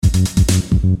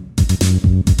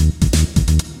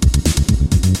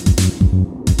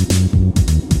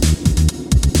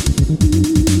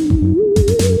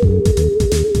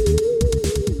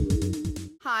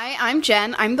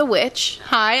Jen. I'm the witch.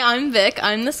 Hi, I'm Vic.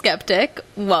 I'm the skeptic.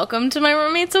 Welcome to My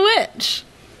Roommate's a Witch.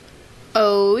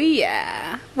 Oh,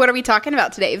 yeah. What are we talking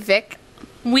about today, Vic?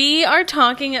 We are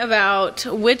talking about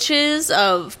witches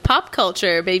of pop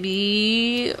culture,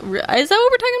 baby. Is that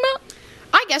what we're talking about?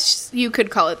 I guess you could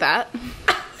call it that.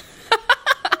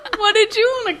 What did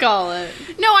you want to call it?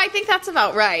 No, I think that's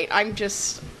about right. I'm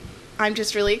just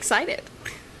really excited.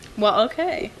 Well,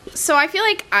 okay. So I feel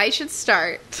like I should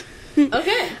start.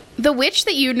 Okay. The witch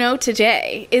that you know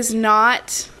today is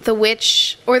not the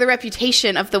witch or the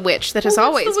reputation of the witch that has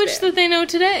always What's the witch been. that they know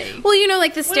today? Well, you know,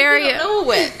 like the What if they stereo. don't know a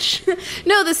witch?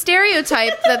 No, the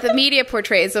stereotype that the media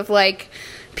portrays of like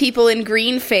people in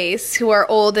green face who are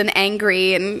old and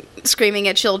angry and screaming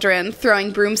at children,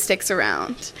 throwing broomsticks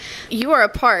around. You are a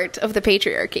part of the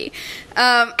patriarchy.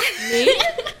 Me?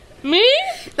 Me?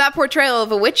 That portrayal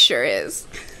of a witch sure is.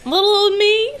 Little old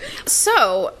me?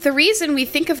 So, the reason we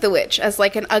think of the witch as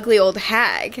like an ugly old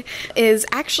hag is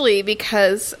actually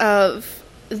because of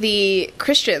the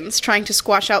Christians trying to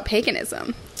squash out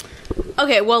paganism.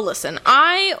 Okay, well, listen.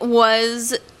 I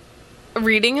was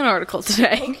reading an article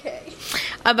today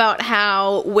about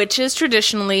how witches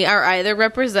traditionally are either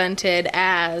represented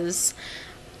as,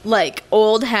 like,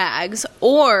 old hags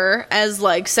or as,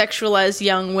 like, sexualized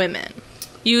young women,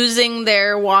 using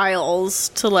their wiles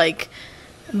to, like,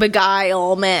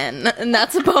 beguile men. And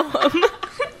that's a poem.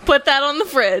 Put that on the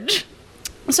fridge.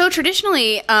 So,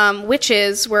 traditionally,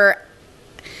 witches were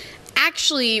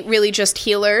actually really just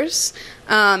healers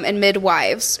and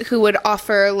midwives who would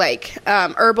offer like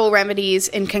herbal remedies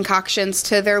and concoctions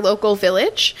to their local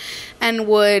village and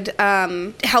would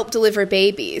help deliver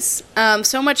babies.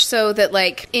 So much so that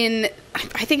like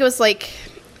I think it was like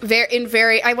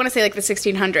I want to say like the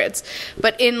 1600s,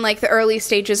 but in like the early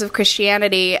stages of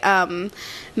Christianity,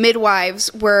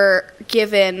 midwives were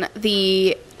given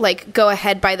the like go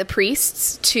ahead by the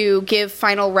priests to give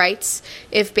final rites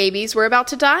if babies were about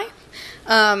to die.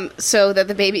 So that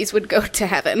the babies would go to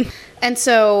heaven. And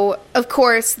so, of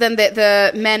course, then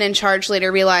the men in charge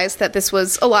later realized that this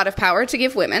was a lot of power to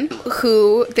give women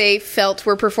who they felt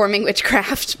were performing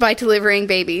witchcraft by delivering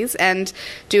babies and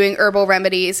doing herbal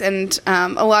remedies. And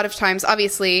a lot of times,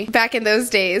 obviously, back in those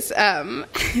days,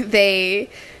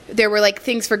 there were, like,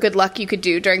 things for good luck you could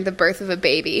do during the birth of a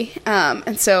baby.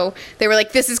 And so they were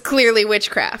like, this is clearly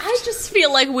witchcraft. I just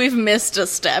feel like we've missed a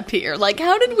step here. Like,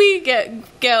 how did we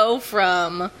go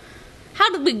from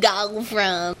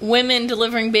women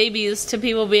delivering babies to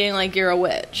people being like, you're a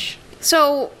witch?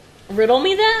 So, riddle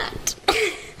me that.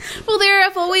 well,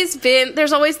 there's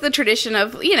always the tradition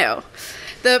of, you know,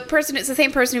 it's the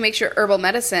same person who makes your herbal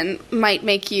medicine might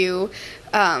make you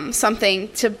something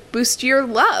to boost your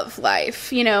love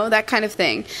life, you know, that kind of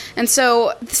thing. And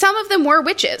so some of them were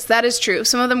witches. That is true.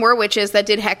 Some of them were witches that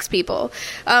did hex people.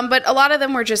 But a lot of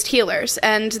them were just healers.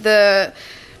 And the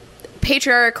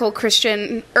patriarchal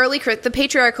early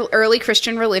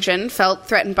Christian religion felt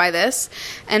threatened by this.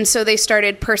 And so they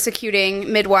started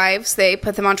persecuting midwives. They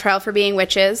put them on trial for being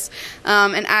witches.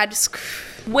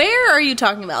 Where are you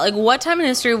talking about? Like, what time in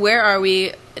history? Where are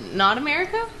we? Not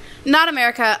America? Not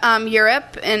America,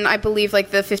 Europe, and I believe like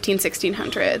the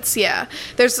 1600s. Yeah,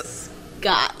 there's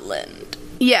Scotland.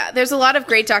 Yeah, there's a lot of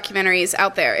great documentaries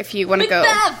out there if you want to go.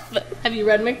 Macbeth. Have you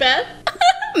read Macbeth?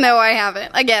 No, I haven't.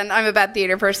 Again, I'm a bad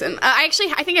theater person. I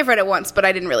think I've read it once, but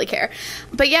I didn't really care.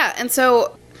 But yeah, and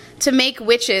so to make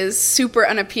witches super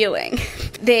unappealing,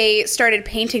 they started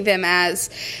painting them as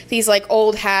these like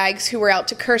old hags who were out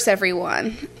to curse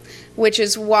everyone, which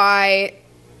is why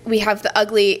we have the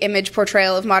ugly image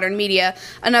portrayal of modern media.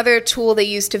 Another tool they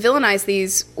used to villainize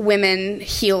these women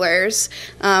healers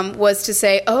was to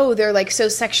say, oh, they're like so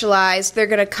sexualized.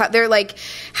 They're like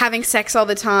having sex all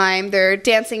the time. They're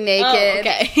dancing naked. Oh,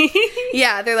 okay.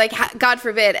 Yeah, they're like, God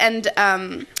forbid. And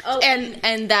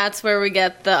that's where we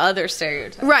get the other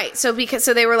stereotype. Right. So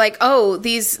they were like, oh,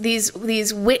 these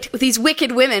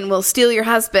wicked women will steal your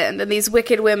husband, and these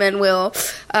wicked women will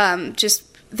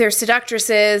they're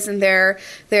seductresses and they're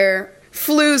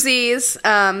floozies,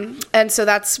 and so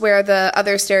that's where the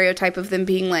other stereotype of them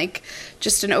being like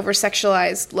just an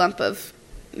over-sexualized lump of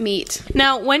meat.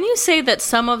 Now, when you say that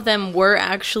some of them were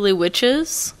actually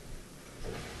witches,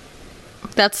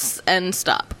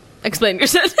 stop. Explain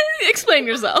yourself. Explain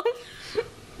yourself.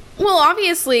 Well,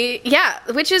 obviously, yeah,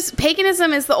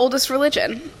 paganism is the oldest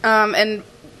religion, and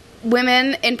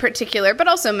women in particular, but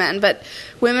also men, but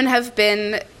women have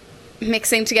been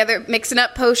mixing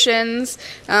up potions,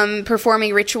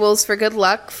 performing rituals for good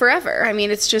luck forever. I mean,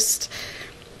 it's just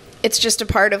it's just a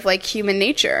part of like human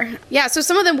nature. Yeah, so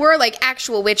some of them were like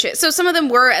actual witches. So some of them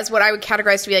were as what I would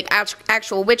categorize to be like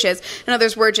actual witches, and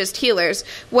others were just healers.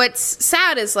 What's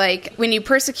sad is like when you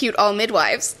persecute all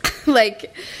midwives,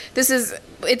 like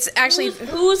it's actually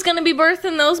who's going to be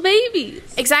birthing those babies?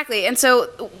 Exactly. And so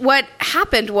what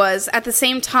happened was at the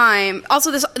same time,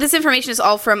 also this information is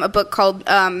all from a book called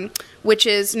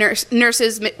Nurses,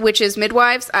 Witches,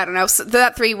 Midwives. I don't know, so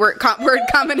that word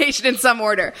combination in some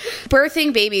order.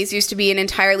 Birthing babies used to be an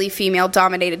entirely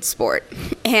female-dominated sport.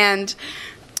 And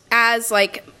as,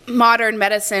 like, modern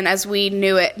medicine as we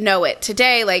know it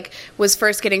today, like, was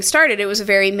first getting started, it was a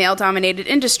very male-dominated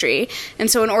industry.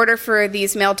 And so in order for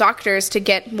these male doctors to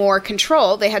get more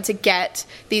control, they had to get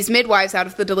these midwives out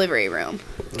of the delivery room.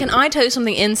 Can I tell you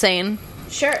something insane?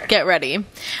 Sure. Get ready.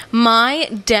 My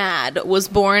dad was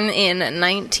born in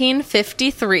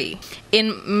 1953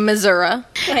 in Missouri.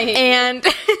 And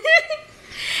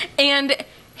and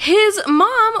his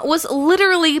mom was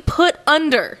literally put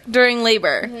under during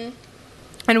labor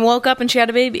and woke up and she had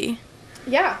a baby.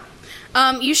 Yeah.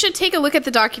 You should take a look at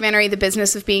the documentary The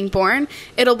Business of Being Born.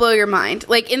 It'll blow your mind.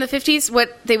 Like, in the 50s,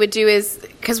 what they would do is,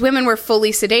 because women were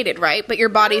fully sedated, right? But your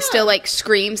body still, like,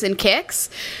 screams and kicks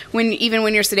even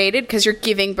when you're sedated, because you're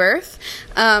giving birth.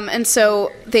 And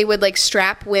so they would, like,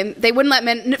 strap women. They wouldn't let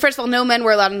men... First of all, no men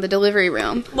were allowed in the delivery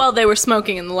room. Well, they were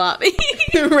smoking in the lobby.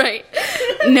 Right.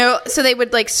 No, so they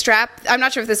would, like, strap... I'm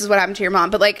not sure if this is what happened to your mom,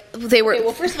 but, like, they were... Okay,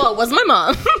 well, first of all, it wasn't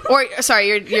my mom. Sorry,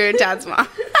 your dad's mom.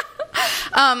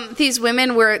 These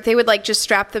women they would like just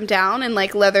strap them down in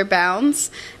like leather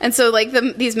bounds, and so like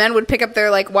these men would pick up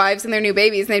their like wives and their new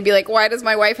babies, and they'd be like, "Why does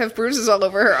my wife have bruises all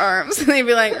over her arms?" And they'd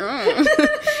be like,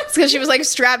 "It's because she was like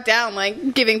strapped down,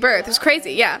 like giving birth." It was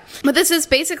crazy, yeah. But this is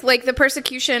basic, like the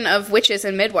persecution of witches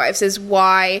and midwives is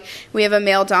why we have a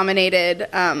male-dominated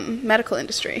medical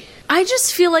industry. I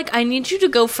just feel like I need you to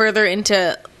go further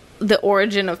into the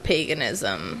origin of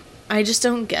paganism. I just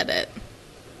don't get it.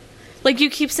 Like,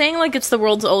 you keep saying, like, it's the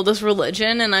world's oldest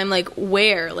religion, and I'm like,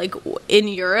 where? Like, in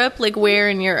Europe? Like, where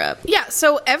in Europe? Yeah,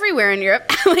 so everywhere in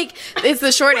Europe, like, is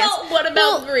the short answer. Well, what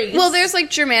about Greece? Well, there's,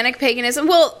 like, Germanic paganism.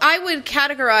 Well, I would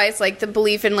categorize, like, the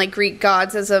belief in, like, Greek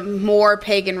gods as a more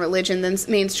pagan religion than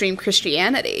mainstream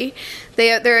Christianity.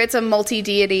 It's a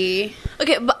multi-deity...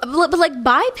 Okay, but like,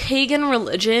 by pagan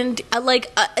religion,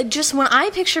 like, just when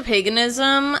I picture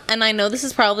paganism, and I know this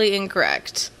is probably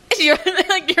incorrect... You're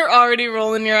already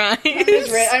rolling your eyes. I'm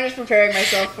just preparing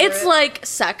myself for It's like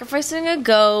sacrificing a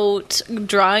goat,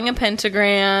 drawing a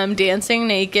pentagram, dancing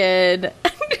naked.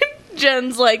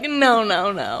 Jen's like,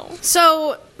 no.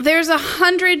 So there's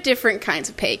 100 different kinds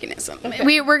of paganism.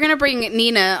 Okay. We're going to bring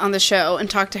Nina on the show and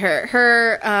talk to her.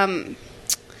 Her,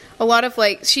 a lot of,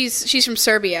 like, she's from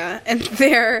Serbia, and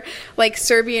their, like,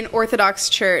 Serbian Orthodox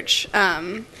Church,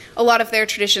 a lot of their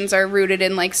traditions are rooted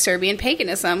in, like, Serbian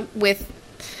paganism with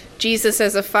Jesus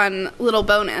as a fun little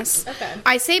bonus. Okay.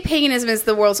 I say paganism is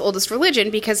the world's oldest religion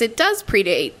because it does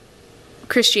predate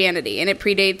Christianity, and it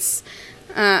predates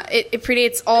it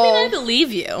predates all... I mean, I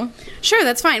believe you. Sure,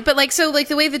 that's fine. But, like, so, like,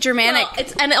 the way the Germanic...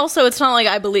 Well, it's not like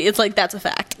I believe... It's like, that's a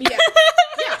fact. Yeah.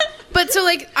 Yeah. But, so,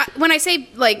 like, when I say,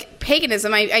 like,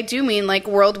 paganism, I do mean, like,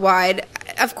 worldwide.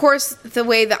 Of course, the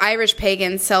way the Irish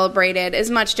pagans celebrated is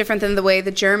much different than the way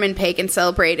the German pagans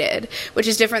celebrated, which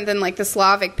is different than, like, the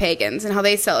Slavic pagans and how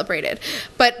they celebrated.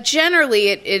 But, generally,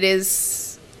 it is...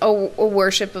 A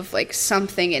worship of, like,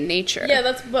 something in nature. Yeah,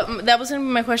 that was going to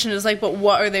be my question, is, like, but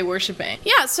what are they worshiping?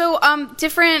 Yeah, so,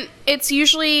 it's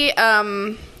usually,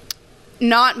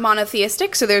 not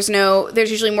monotheistic, so there's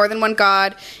usually more than one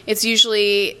god. It's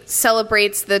usually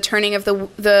celebrates the turning of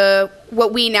the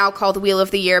what we now call the wheel of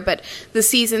the year, but the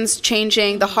seasons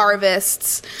changing, the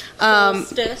harvests.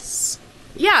 Solstice.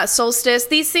 Yeah, solstice.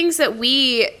 These things that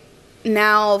we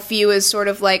now view as sort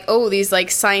of like, oh, these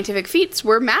like scientific feats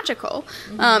were magical.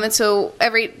 Mm-hmm. And so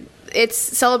it's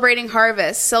celebrating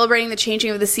harvest, celebrating the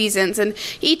changing of the seasons, and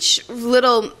each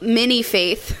little mini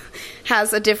faith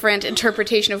has a different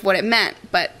interpretation of what it meant,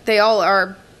 but they all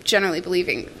are generally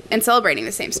believing and celebrating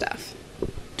the same stuff.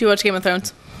 Do you watch Game of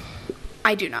Thrones?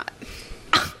 I do not.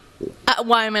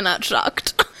 Why am I not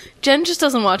shocked? Jen just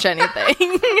doesn't watch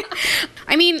anything.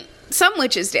 I mean, some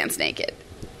witches dance naked,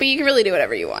 but you can really do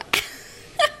whatever you want.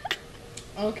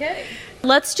 Okay.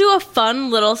 Let's do a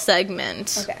fun little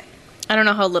segment. Okay. I don't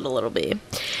know how little it'll be.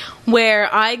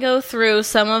 Where I go through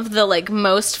some of the, like,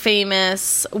 most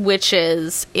famous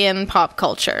witches in pop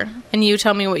culture. And you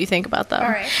tell me what you think about them. All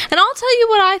right. And I'll tell you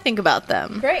what I think about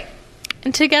them. Great.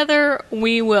 And together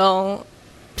we will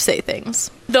say things.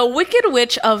 The Wicked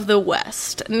Witch of the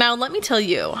West. Now, let me tell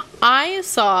you, I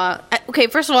saw... Okay,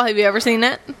 first of all, have you ever seen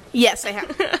it? Yes, I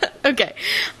have. Okay.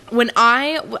 When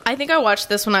I think I watched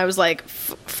this when I was like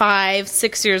 5,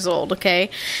 6 years old, okay?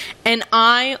 And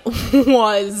I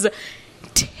was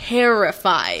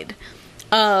terrified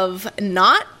of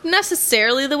not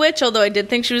necessarily the witch, although I did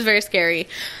think she was very scary.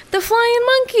 The flying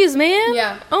monkeys, man.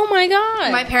 Yeah. Oh my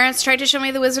god. My parents tried to show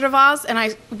me The Wizard of Oz, and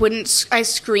I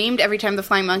screamed every time the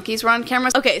flying monkeys were on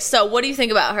camera. Okay, so what do you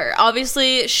think about her?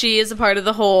 Obviously, she is a part of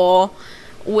the whole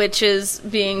witches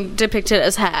being depicted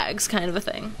as hags kind of a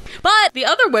thing. But the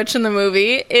other witch in the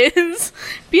movie is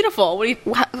beautiful. What do you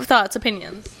thoughts,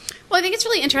 opinions? Well, I think it's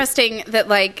really interesting that,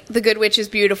 like, the good witch is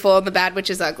beautiful and the bad witch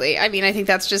is ugly. I mean, I think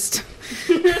that's just...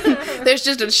 there's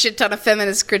just a shit ton of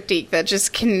feminist critique that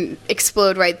just can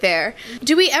explode right there.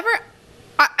 Do we ever...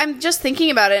 I'm just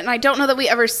thinking about it, and I don't know that we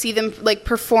ever see them, like,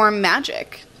 perform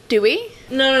magic. Do we?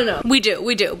 No. We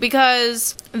do.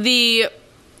 Because the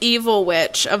evil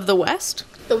witch of the West...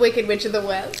 The Wicked Witch of the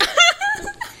West.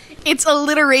 It's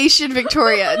alliteration,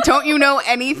 Victoria. Don't you know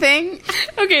anything?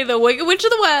 Okay, the Wicked Witch of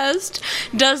the West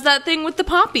does that thing with the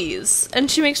poppies,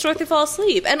 and she makes Dorothy fall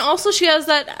asleep. And also she has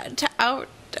that...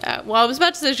 well, I was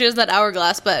about to say she has that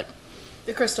hourglass, but...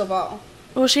 The crystal ball.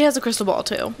 Well, she has a crystal ball,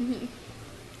 too. Mm-hmm.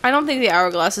 I don't think the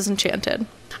hourglass is enchanted.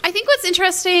 I think what's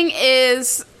interesting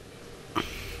is...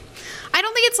 I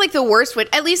don't think it's, like, the worst witch.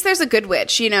 At least there's a good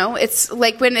witch, you know? It's,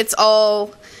 like, when it's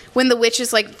all... When the witch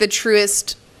is, like, the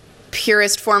truest...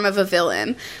 purest form of a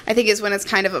villain, I think, is when it's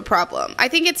kind of a problem. I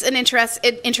think it's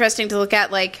interesting to look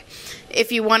at, like,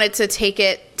 if you wanted to take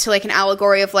it to, like, an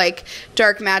allegory of, like,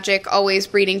 dark magic always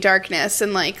breeding darkness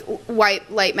and, like, white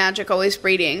light magic always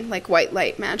breeding, like, white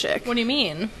light magic. What do you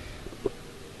mean?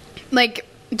 Like,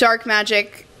 dark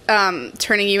magic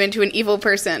turning you into an evil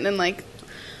person and, like,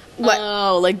 what?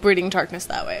 Oh, like breeding darkness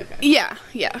that way. Okay. Yeah.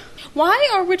 Why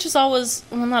are witches always...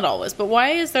 Well, not always, but why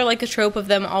is there, like, a trope of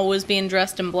them always being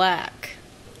dressed in black?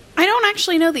 I don't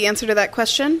actually know the answer to that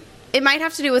question. It might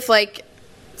have to do with, like,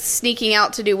 sneaking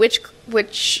out to do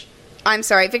which... I'm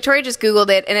sorry, Victoria just Googled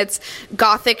it, and it's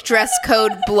Gothic Dress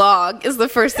Code Blog is the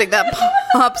first thing that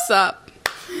pops up.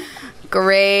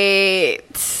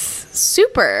 Great.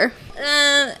 Super.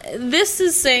 This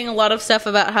is saying a lot of stuff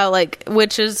about how, like,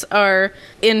 witches are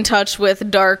in touch with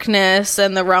darkness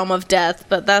and the realm of death,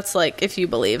 but that's, like, if you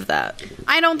believe that.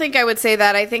 I don't think I would say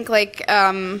that. I think, like,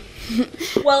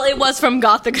 Well, it was from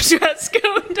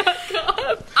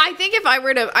gothicdresscode.com. I think if I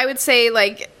were to... I would say,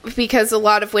 like, because a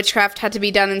lot of witchcraft had to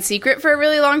be done in secret for a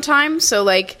really long time, so,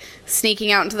 like,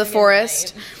 sneaking out into the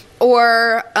forest. Right.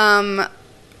 Or,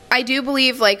 I do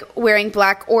believe, like, wearing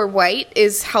black or white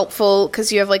is helpful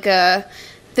because you have, like,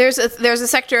 there's a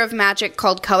sector of magic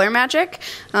called color magic,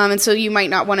 and so you might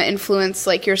not want to influence,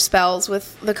 like, your spells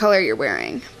with the color you're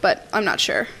wearing, but I'm not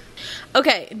sure.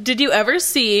 Okay, did you ever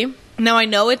see... Now, I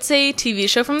know it's a TV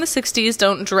show from the 60s,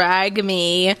 don't drag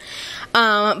me,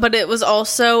 but it was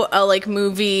also a, like,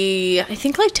 movie, I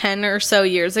think, like, 10 or so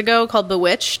years ago called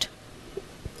Bewitched.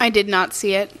 I did not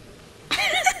see it.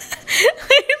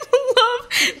 I love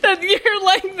that you're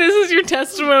like, this is your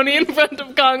testimony in front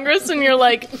of Congress, and you're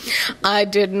like, I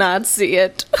did not see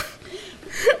it.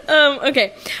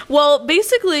 Okay. Well,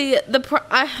 basically,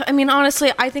 I mean,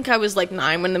 honestly, I think I was like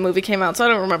 9 when the movie came out, so I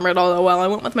don't remember it all that well. I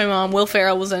went with my mom. Will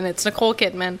Ferrell was in it. It's Nicole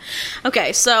Kidman.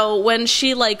 Okay, so when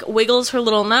she, like, wiggles her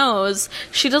little nose,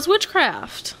 she does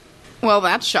witchcraft. Well,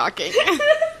 that's shocking.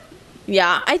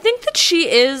 Yeah, I think that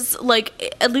she is,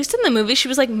 like, at least in the movie, she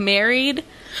was, like, married.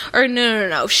 Or,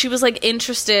 no. She was, like,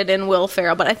 interested in Will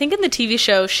Ferrell. But I think in the TV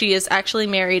show, she is actually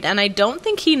married. And I don't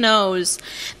think he knows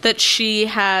that she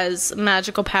has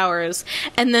magical powers.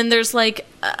 And then there's, like,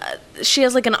 she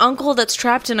has, like, an uncle that's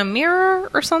trapped in a mirror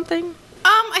or something.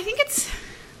 I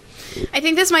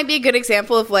think this might be a good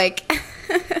example of, like...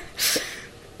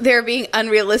 there being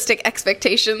unrealistic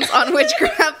expectations on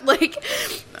witchcraft. Like...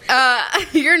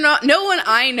 you're not, no one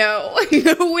I know,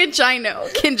 no witch I know,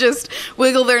 can just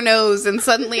wiggle their nose and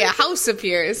suddenly a house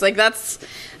appears. Like, that's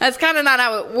kind of not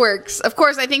how it works. Of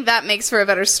course, I think that makes for a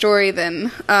better story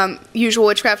than usual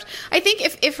witchcraft. I think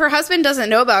if her husband doesn't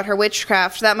know about her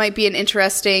witchcraft, that might be an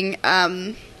interesting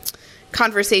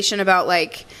conversation about,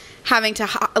 like, having to,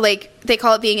 like, they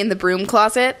call it being in the broom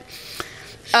closet.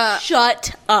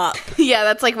 Shut up. Yeah,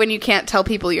 that's like when you can't tell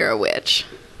people you're a witch.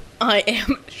 I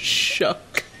am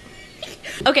shook.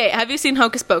 Okay, have you seen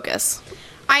Hocus Pocus?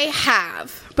 I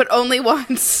have, but only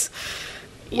once.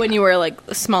 When you were, like,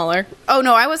 smaller? Oh,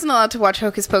 no, I wasn't allowed to watch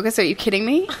Hocus Pocus. Are you kidding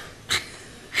me?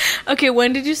 Okay,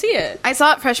 when did you see it? I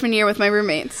saw it freshman year with my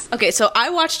roommates. Okay, so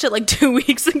I watched it, like, 2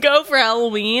 weeks ago for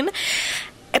Halloween.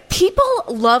 People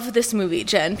love this movie,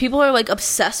 Jen. People are, like,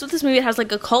 obsessed with this movie. It has,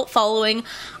 like, a cult following.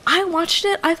 I watched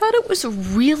it. I thought it was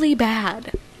really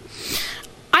bad.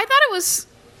 was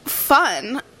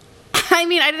fun. I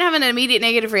mean, I didn't have an immediate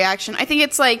negative reaction. I think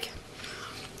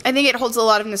it holds a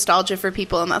lot of nostalgia for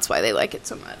people, and that's why they like it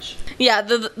so much. Yeah,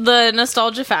 the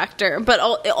nostalgia factor. But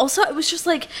also, it was just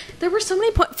like, there were so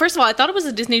many points. First of all, I thought it was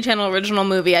a Disney Channel original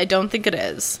movie. I don't think it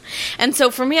is. And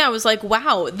so for me, I was like,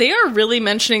 wow, they are really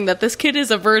mentioning that this kid is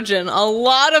a virgin a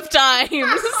lot of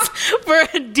times for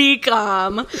a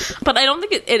DCOM. But I don't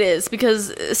think it is,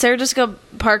 because Sarah Jessica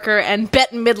Parker and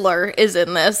Bette Midler is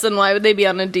in this, and why would they be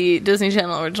on a Disney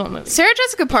Channel original movie? Sarah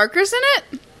Jessica Parker's in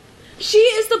it? She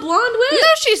is the blonde witch. No,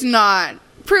 she's not.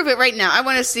 Prove it right now. I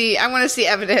want to see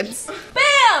evidence.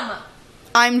 Bam!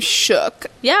 I'm shook.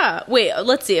 Yeah. Wait,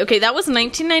 let's see. Okay, that was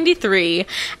 1993,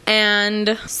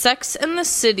 and Sex and the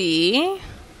City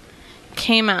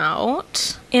came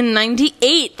out in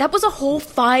 98. That was a whole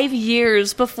 5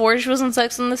 years before she was in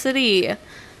Sex and the City.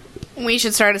 We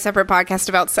should start a separate podcast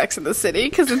about Sex and the City,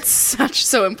 because it's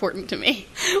so important to me.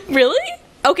 Really?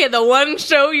 Okay, the one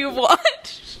show you've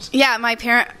watched? Yeah,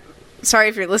 sorry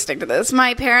if you're listening to this.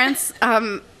 My parents,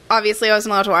 obviously I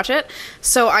wasn't allowed to watch it,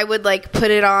 so I would, like, put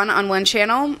it on one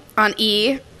channel, on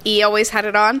E. E always had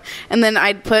it on, and then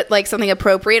I'd put, like, something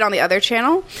appropriate on the other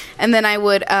channel, and then I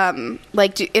would,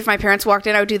 if my parents walked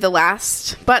in, I would do the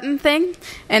last button thing,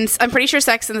 and I'm pretty sure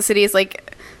Sex and the City is,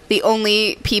 like, the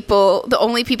only people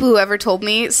who ever told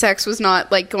me sex was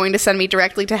not, like, going to send me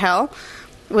directly to hell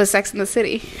was Sex and the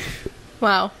City.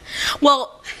 Wow.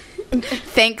 Well...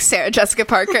 Thanks, Sarah Jessica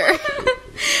Parker.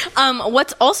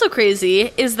 What's also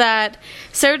crazy is that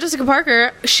Sarah Jessica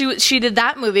Parker, she did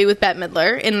that movie with Bette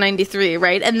Midler in 93,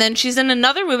 right? And then she's in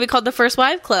another movie called The First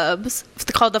Wives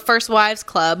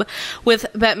Club with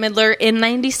Bette Midler in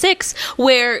 96,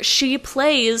 where she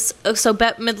plays, so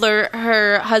Bette Midler,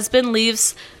 her husband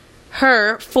leaves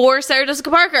her for Sarah Jessica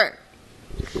Parker.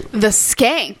 The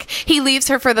skank. He leaves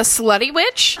her for the slutty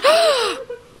witch?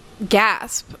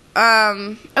 Gasp.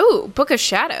 Book of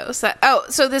Shadows.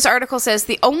 So this article says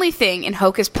the only thing in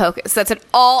Hocus Pocus that's at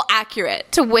all accurate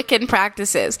to Wiccan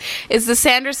practices is the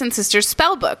Sanderson sisters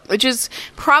spell book, which is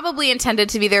probably intended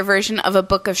to be their version of a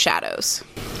Book of Shadows.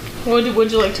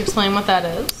 Would you like to explain what that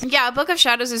is? Yeah, a Book of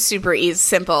Shadows is super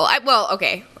simple.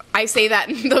 I say that,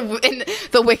 and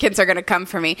the Wiccans are going to come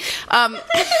for me.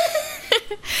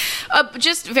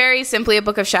 Just very simply, a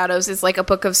Book of Shadows is like a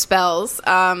book of spells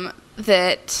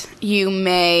that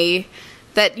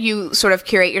you sort of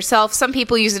curate yourself. Some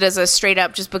people use it as a straight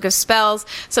up just book of spells.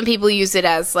 Some people use it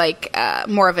as like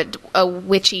more of a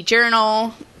witchy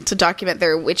journal to document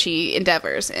their witchy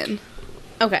endeavors in.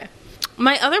 Okay.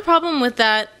 My other problem with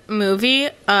that movie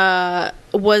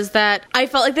was that I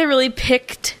felt like they really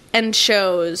picked and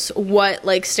chose what,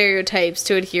 like, stereotypes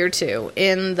to adhere to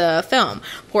in the film.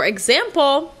 For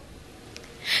example,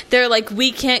 they're like,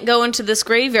 we can't go into this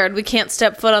graveyard, we can't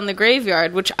step foot on the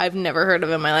graveyard, which I've never heard of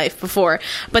in my life before,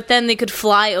 but then they could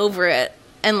fly over it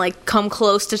and, like, come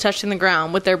close to touching the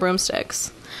ground with their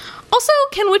broomsticks. Also,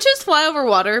 can witches fly over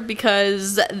water?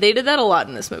 Because they did that a lot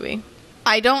in this movie.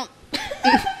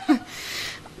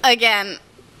 Again,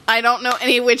 I don't know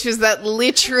any witches that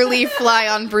literally fly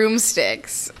on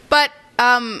broomsticks. But,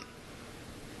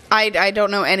 I don't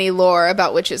know any lore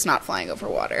about witches not flying over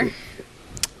water.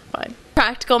 Fine.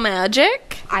 Practical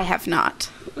Magic? I have not.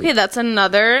 Okay, that's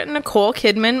another Nicole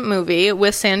Kidman movie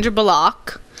with Sandra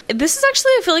Bullock. This is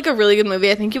actually, I feel like, a really good movie.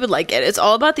 I think you would like it. It's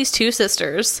all about these two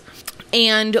sisters.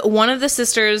 And one of the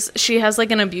sisters, she has,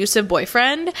 like, an abusive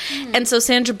boyfriend. Mm. And so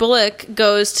Sandra Bullock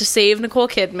goes to save Nicole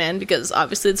Kidman, because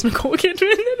obviously it's Nicole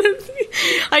Kidman.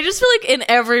 I just feel like in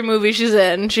every movie she's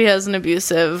in, she has an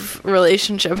abusive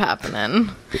relationship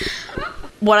happening.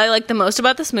 What I like the most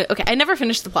about this movie... Okay, I never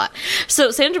finished the plot.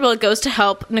 So Sandra Bullock goes to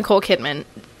help Nicole Kidman.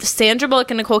 Sandra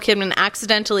Bullock and Nicole Kidman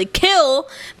accidentally kill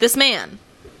this man.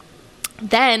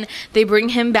 Then they bring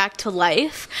him back to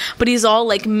life, but he's all,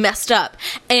 like, messed up.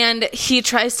 And he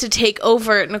tries to take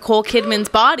over Nicole Kidman's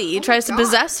body. He tries to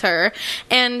possess her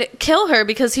and kill her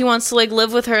because he wants to, like,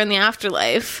 live with her in the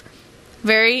afterlife.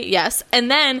 Yes. And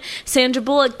then Sandra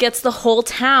Bullock gets the whole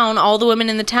town, all the women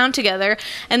in the town together,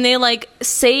 and they, like,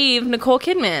 save Nicole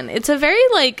Kidman. It's a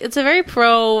very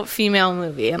pro-female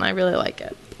movie, and I really like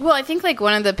it. Well, I think, like,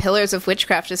 one of the pillars of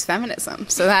witchcraft is feminism,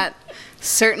 so that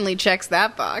certainly checks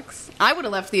that box. I would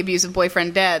have left the abusive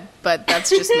boyfriend dead, but that's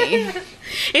just me.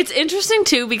 It's interesting,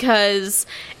 too, because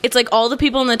it's like all the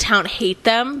people in the town hate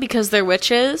them because they're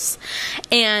witches.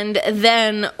 And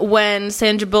then when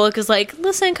Sandra Bullock is like,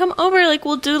 listen, come over, like,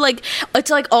 we'll do, like,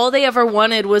 it's like all they ever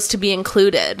wanted was to be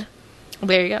included.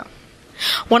 There you go.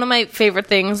 One of my favorite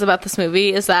things about this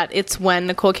movie is that it's when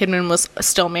Nicole Kidman was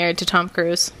still married to Tom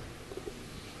Cruise.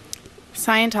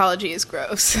 Scientology is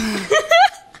gross.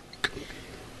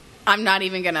 I'm not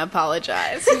even gonna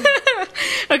apologize.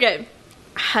 Okay.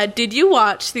 Did you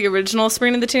watch the original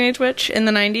Sabrina the Teenage Witch in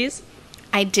the 90s?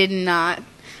 I did not.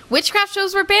 Witchcraft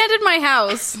shows were banned in my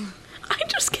house. I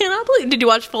just cannot believe. Did you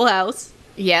watch Full House?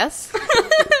 Yes.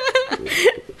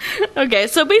 Okay,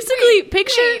 so basically,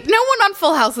 picture... No one on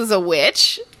Full House is a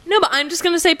witch. No, but I'm just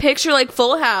going to say picture like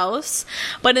Full House,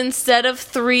 but instead of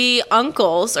 3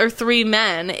 uncles or 3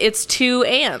 men, it's 2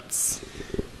 aunts.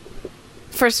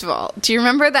 First of all, do you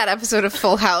remember that episode of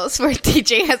Full House where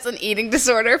DJ has an eating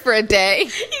disorder for a day?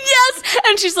 Yes!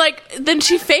 And she's like, then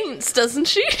she faints, doesn't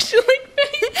she? She like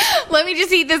faints. Let me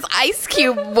just eat this ice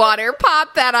cube water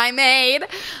pop that I made.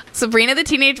 Sabrina the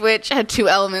Teenage Witch had 2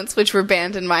 elements which were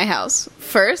banned in my house.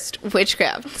 First,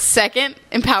 witchcraft. Second,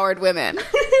 empowered women.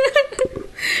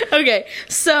 Okay,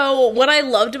 so what I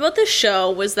loved about the show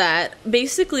was that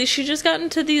basically she just got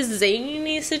into these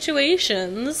zany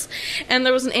situations, and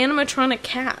there was an animatronic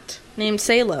cat named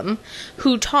Salem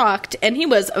who talked, and he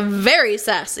was very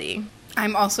sassy.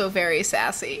 I'm also very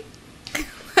sassy.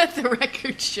 Let the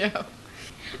record show.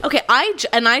 Okay,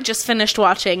 I just finished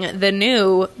watching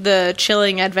the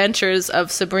Chilling Adventures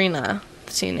of Sabrina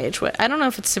the Teenage Witch. I don't know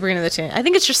if it's Sabrina the Teenage... I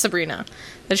think it's just Sabrina.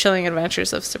 The Chilling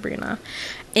Adventures of Sabrina.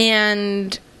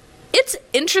 And it's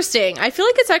interesting. I feel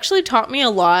like it's actually taught me a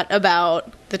lot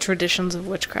about the traditions of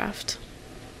witchcraft.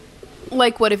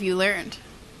 Like, what have you learned?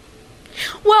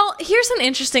 Well, here's an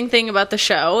interesting thing about the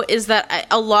show, is that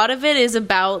a lot of it is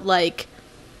about, like,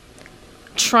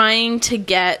 trying to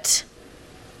get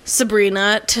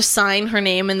Sabrina to sign her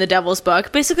name in the Devil's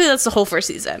Book. Basically, that's the whole first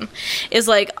season. Is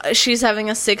like, she's having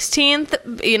a 16th,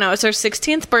 it's her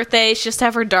 16th birthday. She has to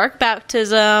have her dark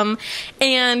baptism,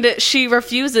 and she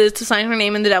refuses to sign her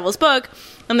name in the Devil's Book.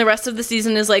 And the rest of the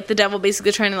season is like the devil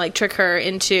basically trying to like trick her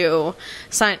into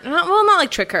not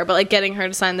like trick her, but like getting her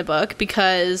to sign the book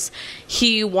because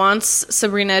he wants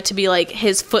Sabrina to be like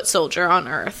his foot soldier on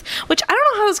Earth. Which I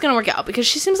don't know how it's gonna work out because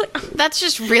she seems like that's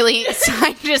just really.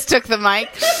 I just took the mic.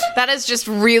 That is just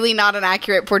really not an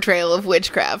accurate portrayal of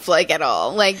witchcraft, like at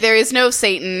all. Like there is no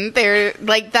Satan. There,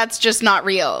 like that's just not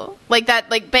real. Like that.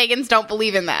 Like pagans don't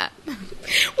believe in that.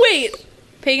 Wait,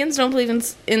 pagans don't believe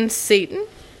in Satan?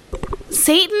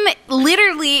 Satan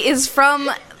literally is from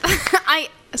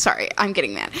I'm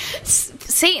getting mad.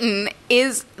 Satan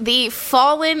is the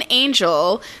fallen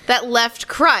angel that left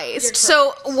Christ.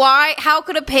 So how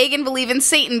could a pagan believe in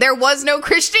Satan? There was no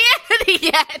Christianity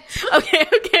yet.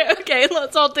 Okay,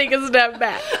 let's all take a step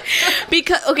back.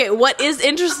 Because what is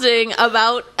interesting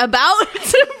about Sabrina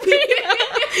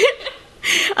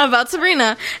about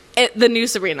Sabrina, the new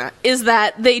Sabrina, is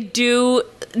that they do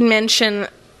mention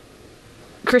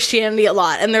Christianity a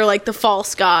lot, and they're like the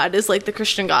false god is like the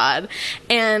Christian god,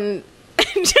 and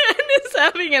Jen is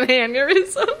having an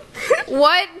aneurysm.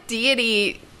 What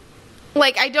deity?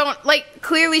 Like I don't like.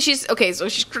 Clearly, she's okay. So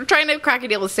she's trying to crack a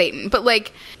deal with Satan, but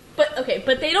like. But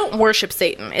they don't worship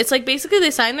Satan. It's like basically they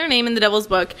sign their name in the Devil's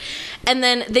Book, and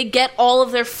then they get all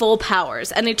of their full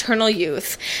powers and eternal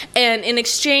youth, and in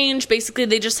exchange, basically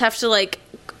they just have to like,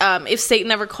 if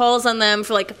Satan ever calls on them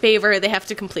for like a favor, they have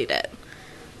to complete it.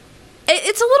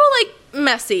 It's a little, like,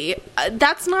 messy.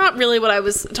 That's not really what I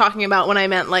was talking about when I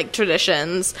meant, like,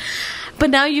 traditions.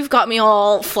 But now you've got me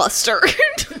all flustered.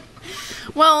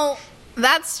 Well,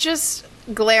 that's just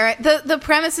glaring. The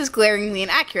premise is glaringly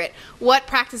inaccurate. What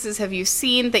practices have you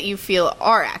seen that you feel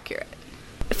are accurate?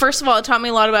 First of all, it taught me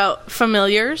a lot about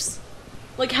familiars.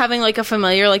 Like, having, like, a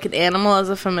familiar, like an animal as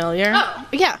a familiar. Oh,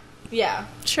 yeah. Yeah.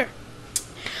 Sure.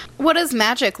 What does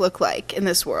magic look like in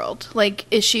this world? Like,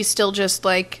 is she still just,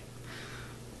 like,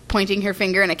 pointing her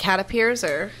finger and a cat appears,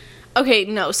 or? Okay,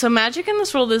 no. So magic in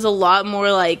this world is a lot more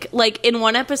like in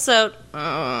one episode,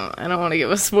 I don't want to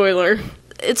give a spoiler.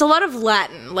 It's a lot of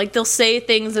Latin. Like they'll say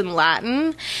things in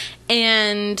Latin,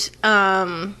 and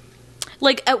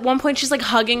like at one point she's like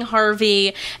hugging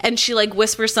Harvey, and she like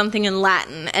whispers something in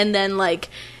Latin, and then like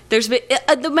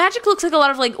the magic looks like a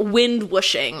lot of like wind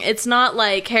whooshing. It's not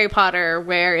like Harry Potter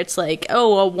where it's like,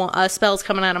 oh, a spell's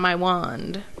coming out of my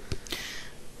wand.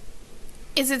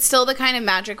 Is it still the kind of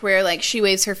magic where, like, she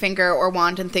waves her finger or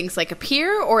wand and things, like,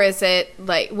 appear? Or is it,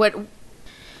 like, what...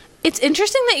 It's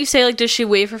interesting that you say, like, does she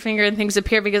wave her finger and things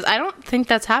appear? Because I don't think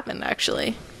that's happened,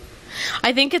 actually.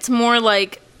 I think it's more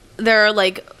like there are,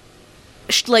 like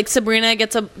Sabrina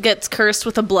gets cursed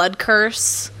with a blood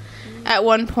curse at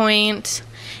one point.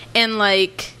 And,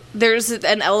 like, there's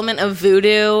an element of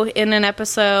voodoo in an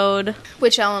episode.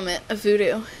 Which element of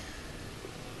voodoo?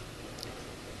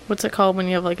 What's it called when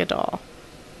you have, like, a doll?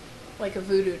 Like a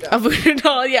voodoo doll. A voodoo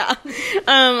doll, yeah.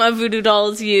 A voodoo doll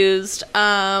is used.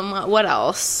 What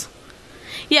else?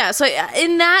 Yeah, so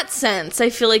in that sense, I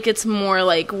feel like it's more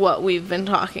like what we've been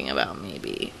talking about,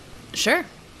 maybe. Sure.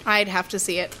 I'd have to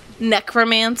see it.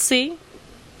 Necromancy.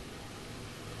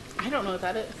 I don't know what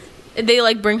that is. They,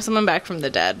 like, bring someone back from the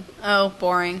dead. Oh,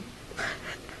 boring.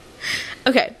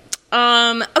 Okay.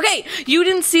 Okay, you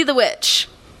didn't see The Witch.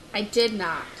 I did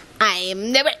not.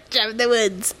 I'm the witch of the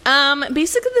woods.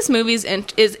 Basically, this movie is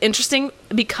interesting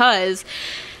because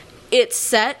it's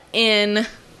set in,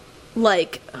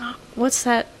 like, what's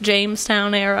that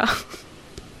Jamestown era?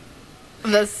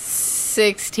 The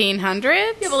 1600s?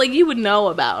 Yeah, but, like, you would know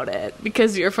about it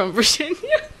because you're from Virginia.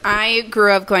 I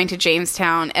grew up going to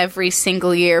Jamestown every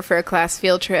single year for a class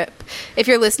field trip. If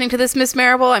you're listening to this, Miss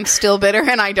Marable, I'm still bitter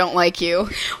and I don't like you.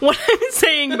 What I'm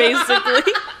saying,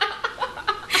 basically,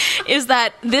 is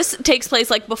that this takes place,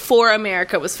 like, before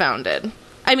America was founded.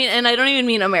 I mean, and I don't even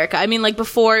mean America. I mean, like,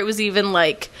 before it was even,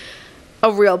 like,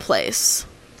 a real place.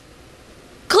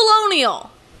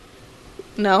 Colonial!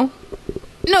 No?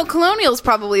 No, colonial is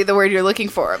probably the word you're looking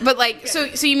for. But, like, so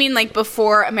you mean, like,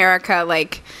 before America,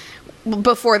 like,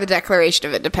 before the Declaration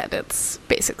of Independence,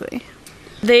 basically.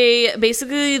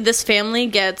 This family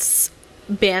gets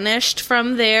banished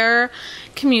from their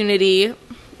community.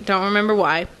 Don't remember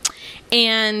why.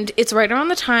 And it's right around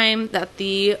the time that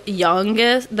the young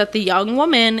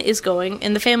woman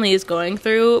in the family is going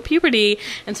through puberty.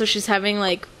 And so she's having,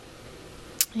 like,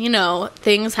 you know,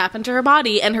 things happen to her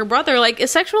body, and her brother, like,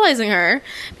 is sexualizing her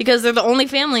because they're the only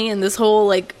family in this whole,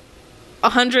 like,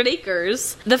 100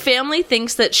 acres. The family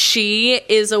thinks that she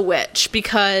is a witch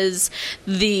because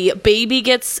the baby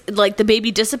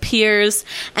disappears,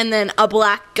 and then a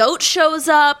black goat shows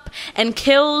up and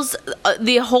kills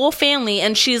the whole family,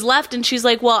 and she's left, and she's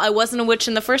like, well, I wasn't a witch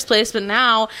in the first place, but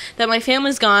now that my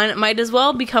family's gone, might as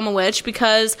well become a witch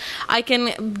because I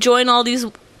can join all these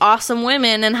awesome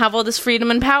women and have all this freedom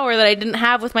and power that I didn't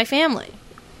have with my family.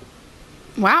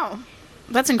 Wow.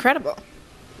 That's incredible.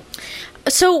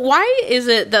 So why is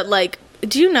it that, like,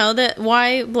 do you know that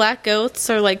why black goats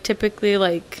are, like, typically,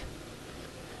 like,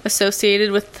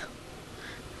 associated with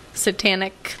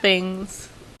satanic things?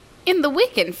 In the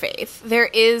Wiccan faith, there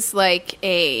is, like,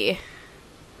 a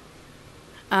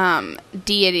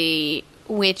deity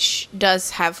which does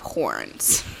have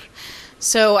horns.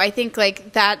 So I think,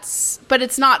 like, but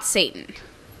it's not Satan,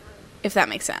 if that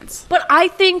makes sense. But I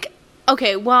think,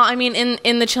 okay, well, I mean,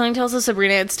 in the Chilling Tales of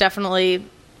Sabrina,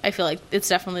 I feel like it's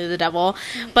definitely the devil,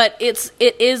 but it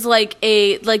is like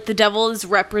the devil is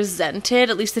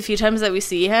represented, at least the few times that we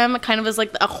see him, kind of as,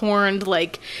 like, a horned,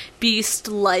 like,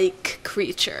 beast-like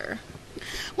creature.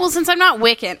 Well, since I'm not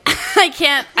Wiccan,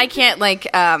 I can't like,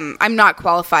 I'm not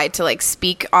qualified to, like,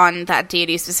 speak on that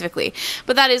deity specifically.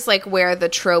 But that is, like, where the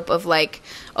trope of, like,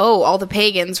 oh, all the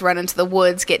pagans run into the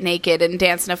woods, get naked, and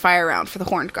dance in a fire round for the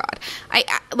horned god. I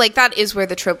like, that is where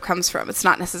the trope comes from. It's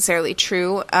not necessarily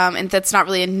true, and that's not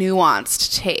really a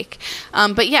nuanced take.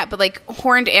 But yeah, but, like,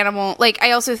 horned animal, like,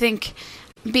 I also think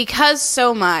because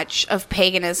so much of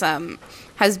paganism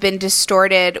has been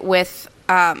distorted with,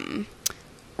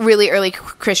 really early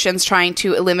Christians trying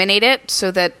to eliminate it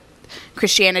so that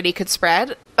Christianity could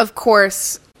spread. Of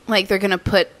course, like, they're going to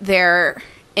put their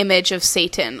image of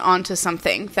Satan onto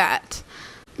something that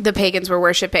the pagans were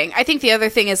worshiping. I think the other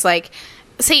thing is, like,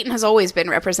 Satan has always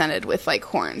been represented with, like,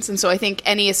 horns. And so I think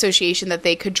any association that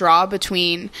they could draw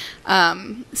between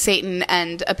Satan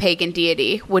and a pagan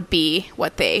deity would be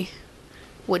what they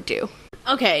would do.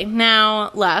 Okay, now,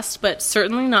 last but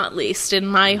certainly not least, in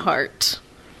my heart,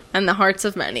 and the hearts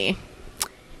of many,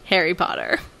 Harry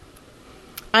Potter.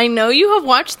 I know you have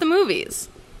watched the movies.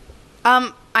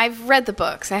 I've read the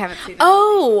books. I haven't seen them.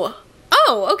 Oh,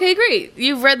 okay, great.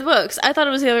 You've read the books. I thought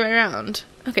it was the other way around.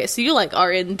 Okay, so you, like,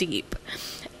 are in deep.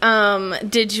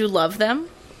 Did you love them?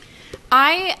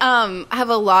 I have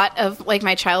a lot of, like,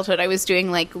 my childhood. I was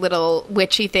doing, like, little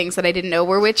witchy things that I didn't know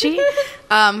were witchy.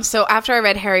 So after I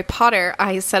read Harry Potter,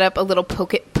 I set up a little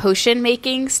potion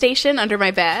making station under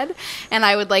my bed, and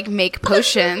I would, like, make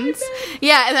potions.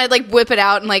 Yeah, and I'd, like, whip it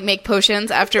out and, like, make potions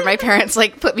after my parents,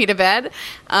 like, put me to bed.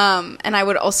 And I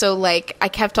would also, like, I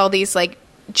kept all these, like,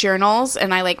 journals,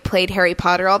 and I, like, played Harry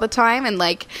Potter all the time and,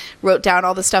 like, wrote down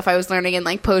all the stuff I was learning in,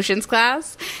 like, potions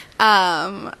class.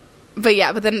 But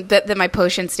yeah, but then my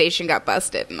potion station got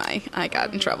busted, and I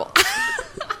got in trouble.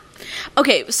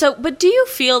 Okay, so, but do you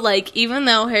feel like, even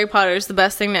though Harry Potter is the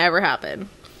best thing to ever happen,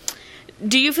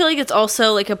 do you feel like it's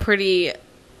also, like,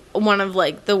 one of,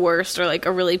 like, the worst, or, like,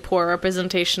 a really poor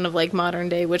representation of, like, modern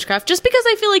day witchcraft? Just because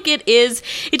I feel like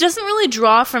it doesn't really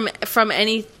draw from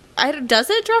any, does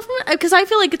it draw from it? Because I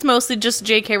feel like it's mostly just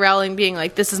J.K. Rowling being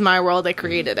like, this is my world, I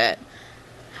created it.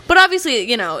 But obviously,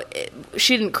 you know,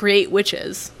 she didn't create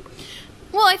witches.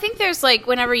 Well, I think there's, like,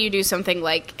 whenever you do something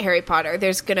like Harry Potter,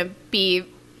 there's going to be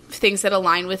things that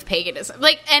align with paganism.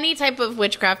 Like, any type of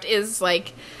witchcraft is,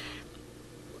 like,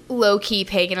 low-key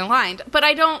pagan aligned. But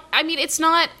it's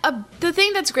not the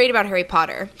thing that's great about Harry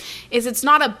Potter is it's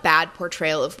not a bad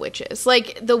portrayal of witches.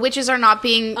 Like, the witches are not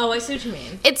being... Oh, I see what you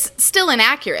mean. It's still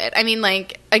inaccurate. I mean,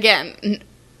 like, again,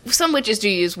 some witches do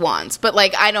use wands, but,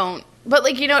 like, I don't... But,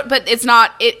 like, but it's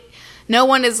not... No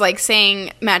one is, like,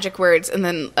 saying magic words and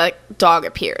then a dog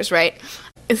appears, right?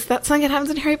 Is that something that happens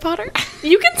in Harry Potter?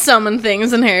 You can summon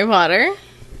things in Harry Potter.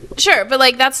 Sure, but,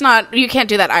 like, that's not... You can't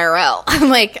do that IRL.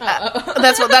 Like,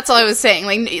 that's all I was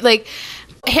saying. Like,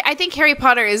 I think Harry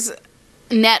Potter is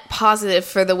net positive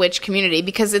for the witch community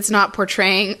because it's not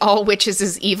portraying all witches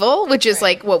as evil, which is,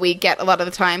 like, what we get a lot of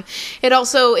the time. It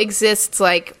also exists,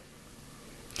 like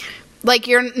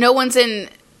no one's in...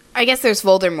 I guess there's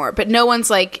Voldemort, but no one's,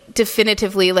 like,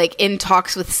 definitively, like, in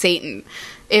talks with Satan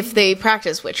if they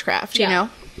practice witchcraft, you know?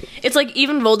 It's, like,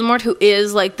 even Voldemort, who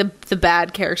is, like, the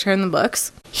bad character in the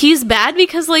books, he's bad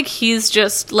because, like, he's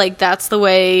just, like, that's the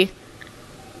way...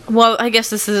 Well, I guess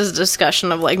this is a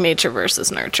discussion of, like, nature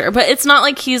versus nurture, but it's not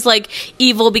like he's, like,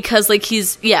 evil because, like,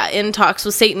 he's, in talks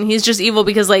with Satan. He's just evil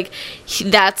because, like,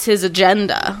 that's his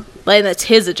agenda. Like, that's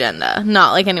his agenda,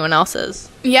 not, like, anyone else's.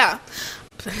 Yeah.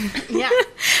 Yeah.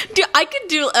 Dude, I could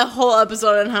do a whole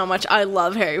episode on how much I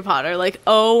love Harry Potter. Like,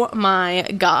 oh my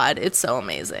god, it's so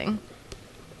amazing.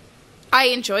 I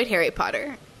enjoyed Harry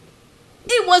Potter.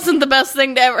 It wasn't the best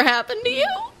thing to ever happen to you.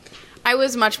 I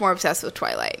was much more obsessed with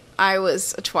Twilight. I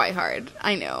was a twihard.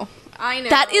 I know.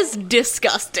 That is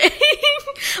disgusting.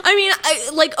 I mean,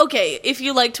 okay, if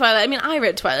you like Twilight, I mean, I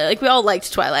read Twilight. Like, we all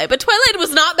liked Twilight, but Twilight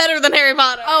was not better than Harry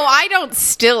Potter. Oh, I don't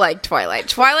still like Twilight.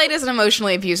 Twilight is an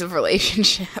emotionally abusive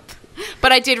relationship.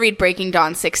 But I did read Breaking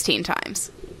Dawn 16 times.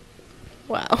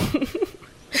 Wow.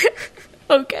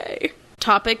 Okay.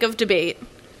 Topic of debate.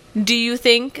 Do you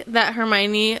think that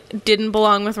Hermione didn't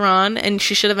belong with Ron and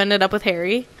she should have ended up with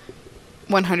Harry?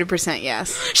 100%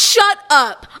 yes. Shut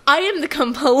up! I am the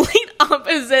complete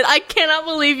opposite. I cannot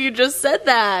believe you just said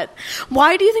that.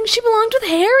 Why do you think she belonged with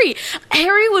Harry?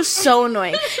 Harry was so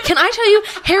annoying. Can I tell you,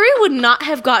 Harry would not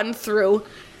have gotten through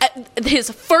his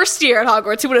first year at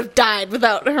Hogwarts. He would have died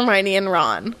without Hermione and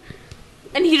Ron.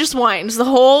 And he just whines the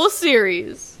whole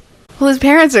series. Well, his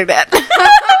parents are dead.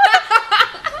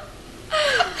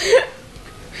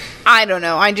 I don't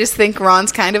know. I just think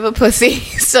Ron's kind of a pussy,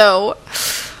 so...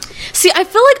 See, I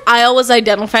feel like I always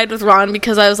identified with Ron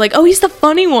because I was like, oh, he's the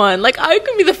funny one. Like, I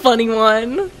could be the funny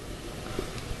one.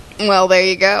 Well, there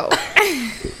you go.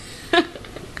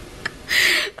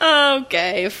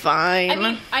 Okay, fine. I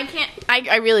mean,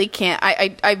 I really can't.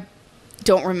 I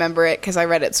don't remember it because I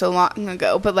read it so long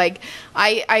ago. But, like,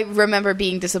 I remember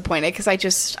being disappointed because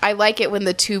I like it when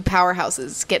the two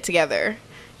powerhouses get together.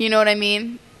 You know what I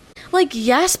mean? Like,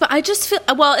 yes, but I just feel...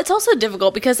 Well, it's also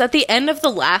difficult because at the end of the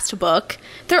last book,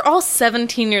 they're all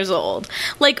 17 years old.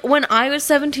 Like, when I was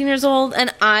 17 years old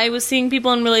and I was seeing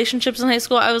people in relationships in high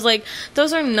school, I was like,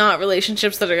 those are not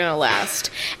relationships that are going to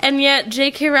last. And yet,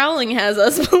 J.K. Rowling has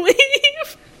us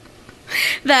believe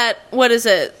that,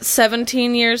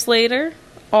 17 years later,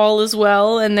 all is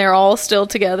well and they're all still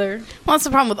together. Well, that's the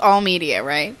problem with all media,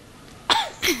 right?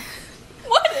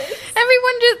 What is?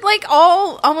 Everyone just, like,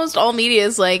 almost all media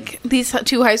is like, these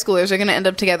two high schoolers are going to end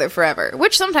up together forever,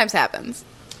 which sometimes happens.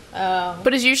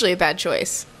 But it's usually a bad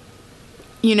choice.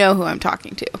 You know who I'm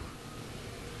talking to.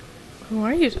 Who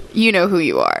are you? You know who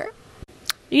you are.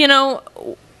 You know,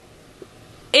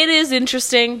 it is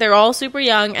interesting. They're all super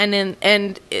young, and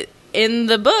in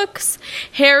the books,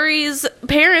 Harry's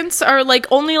parents are, like,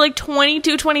 only, like,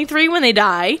 22, 23 when they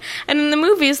die, and in the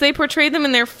movies, they portray them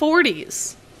in their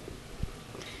 40s.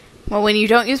 Well, when you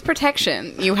don't use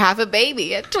protection, you have a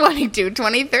baby at 22,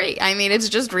 23. I mean, it's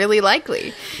just really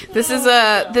likely. This is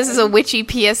a witchy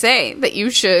PSA that you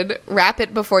should wrap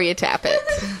it before you tap it.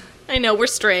 I know, we're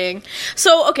straying.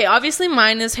 So, okay, obviously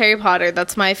mine is Harry Potter.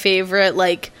 That's my favorite,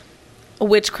 like,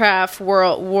 witchcraft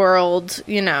world,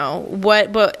 you know.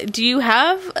 But do you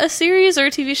have a series or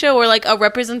a TV show or, like, a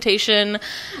representation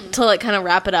to, like, kind of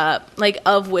wrap it up, like,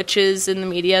 of witches in the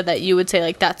media that you would say,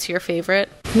 like, that's your favorite?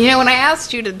 You know, when I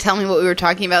asked you to tell me what we were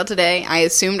talking about today, I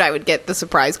assumed I would get the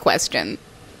surprise question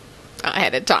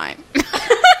ahead of time.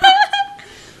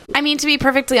 I mean, to be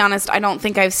perfectly honest, I don't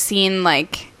think I've seen,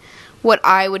 like, what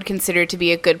I would consider to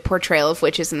be a good portrayal of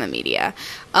witches in the media.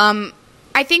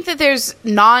 I think that there's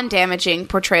non-damaging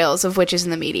portrayals of witches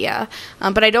in the media,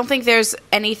 but I don't think there's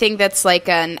anything that's like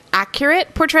an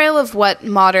accurate portrayal of what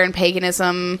modern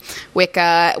paganism,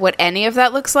 Wicca, what any of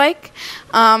that looks like.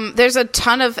 There's a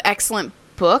ton of excellent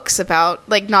books about,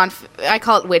 like, I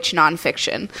call it witch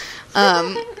nonfiction.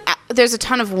 There's a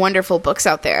ton of wonderful books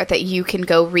out there that you can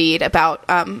go read about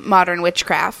modern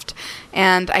witchcraft.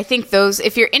 And I think those,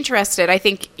 if you're interested, I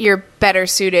think you're better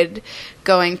suited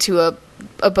going to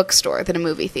a bookstore than a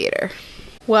movie theater.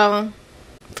 Well,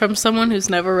 from someone who's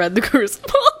never read The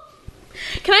Crucible,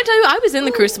 can I tell you, I was in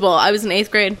The Crucible. I was in 8th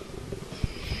grade.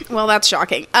 Well, that's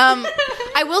shocking.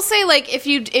 I will say, like, if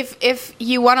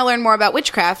you want to learn more about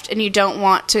witchcraft and you don't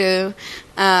want to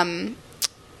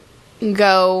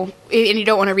go and you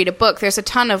don't want to read a book, there's a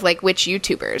ton of, like, witch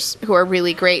YouTubers who are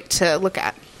really great to look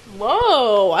at.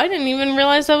 Whoa, I didn't even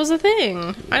realize that was a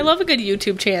thing. I love a good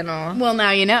YouTube channel. Well,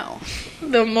 now you know.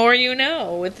 The more you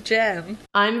know with Jen.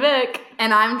 I'm Vic.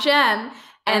 And I'm Jen.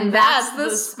 And that's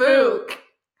the spook.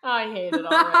 I hate it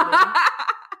already.